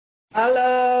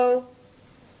Hello.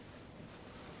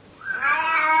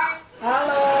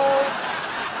 Hello.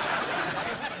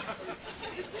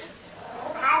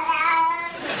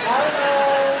 Hello.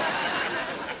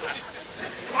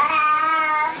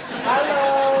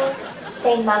 Hello.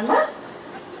 Say mama.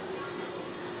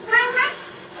 Mama.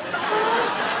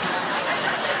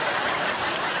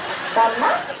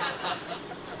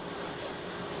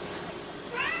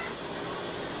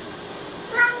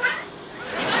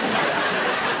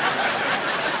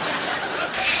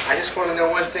 I just want to know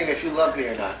one thing, if you love me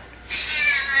or not.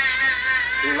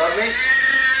 You love me?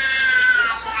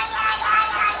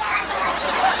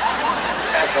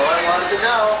 That's all I wanted to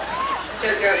know.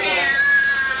 Here, here.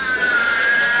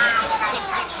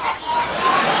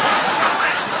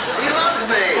 He loves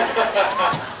me.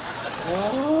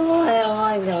 Oh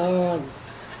my God.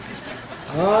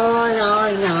 Oh no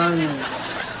no.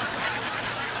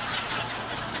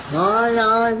 Oh no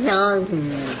no.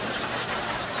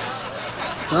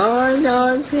 Oh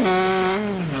no no.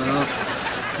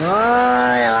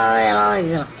 Oh no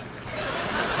no.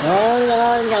 Oh no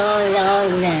no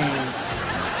no.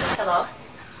 Hello?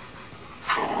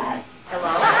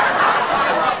 Hello?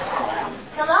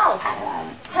 Hello?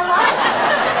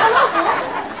 Hello?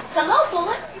 Hello,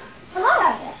 Bullet? Hello?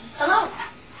 Hello?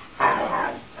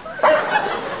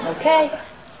 Okay.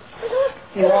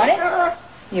 You want it?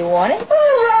 You want it?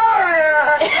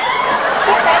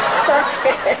 That's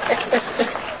perfect.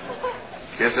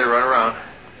 Guess they run around.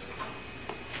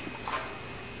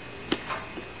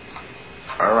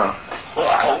 Run around.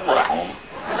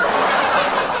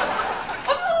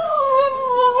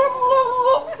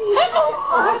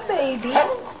 Oh, baby.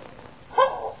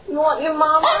 You want your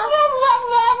mama?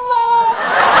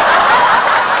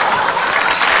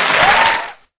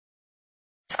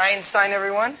 Einstein,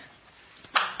 everyone.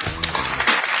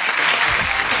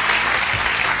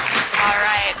 All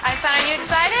right. Einstein, are you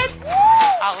excited?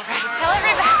 All right.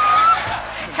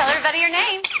 Tell everybody your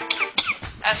name.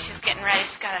 Oh, she's getting ready.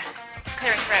 She's got to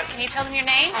clear her throat. Can you tell them your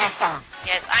name? Einstein.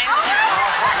 Yes, Einstein.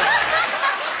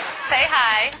 Say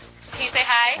hi. Can you say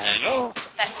hi? Hello.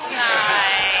 That's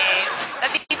nice.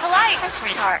 But be polite.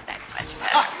 Sweetheart. That's much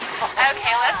better.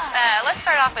 Okay, let's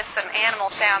start off with some animal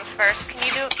sounds first. Can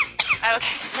you do?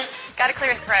 Okay, got to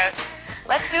clear your throat.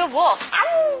 Let's do a wolf.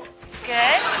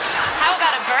 Good. How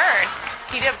about a bird?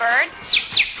 Can you do a bird?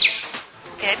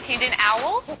 Good. Can you do an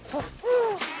owl?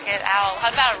 Good, owl. How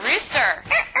about a rooster?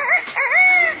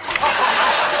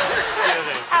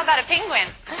 How about a penguin?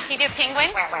 Can you do a penguin?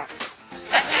 A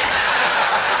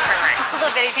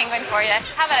little bitty penguin for you.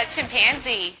 How about a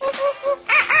chimpanzee?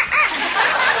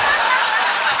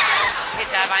 Good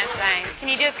job, Einstein. Can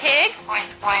you do a pig?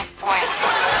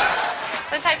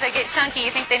 Sometimes they get chunky.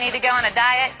 You think they need to go on a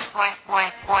diet? How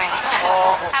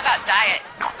about diet?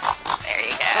 There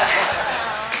you go.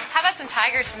 How about some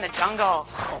tigers from the jungle?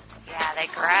 Yeah, they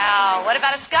growl. What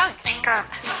about a skunk? Stinker.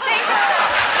 Okay.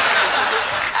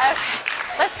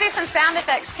 Let's do some sound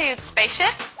effects too.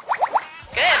 Spaceship.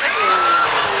 Good.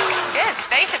 Good.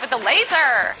 Spaceship with the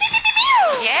laser.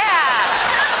 Yeah.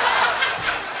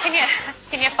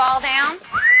 Can you fall down?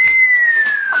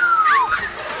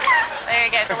 There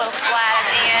you go. It's a little splat at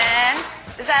the end.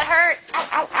 Does that hurt?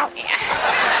 Yeah.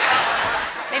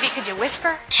 Maybe could you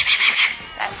whisper?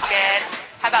 That's good.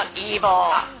 How about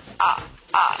evil? Good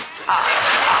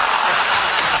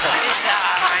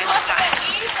job, Einstein.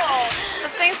 Evil.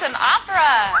 Let's sing some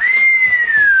opera.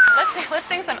 Let's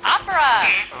sing some opera.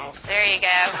 There you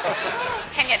go.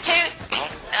 Can you toot?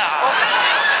 Oh.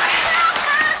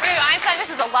 Ooh, Einstein,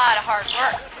 this is a lot of hard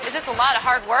work. Is this a lot of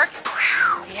hard work?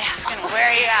 Yeah, it's going to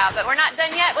wear you out. But we're not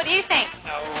done yet. What do you think?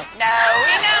 No. No,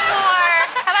 we know more.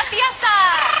 How about fiesta?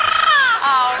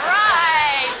 All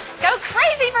right. Go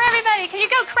crazy for everybody. Can you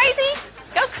go crazy?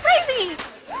 Go crazy.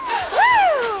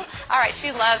 Woo! All right,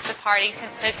 she loves to party.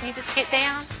 So can you just get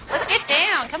down? Let's get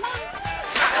down. Come on.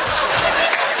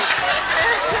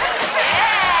 Yeah,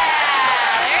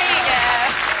 there you go.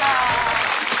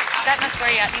 That must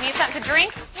wear you out. You need something to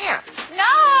drink? Here.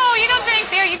 No, you don't drink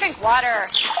beer. You drink water.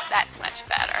 That's much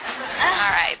better.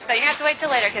 All right, but you have to wait till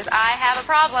later because I have a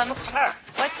problem. What's the matter?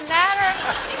 What's the matter?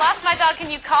 Lost my dog. Can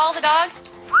you call the dog?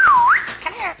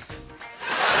 Come here.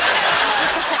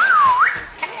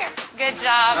 Come here. Good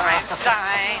job,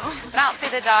 Einstein. But I don't see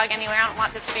the dog anywhere. I don't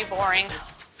want this to be boring.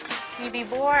 Can you be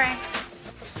boring?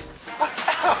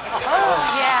 Oh,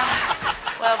 yeah.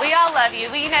 Well, we all love you.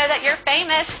 We know that you're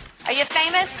famous. Are you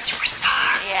famous?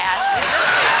 Superstar. Yeah.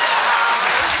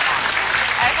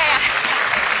 Okay.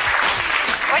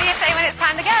 What do you say when it's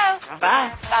time to go? Bye.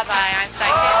 Bye-bye,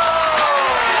 Einstein.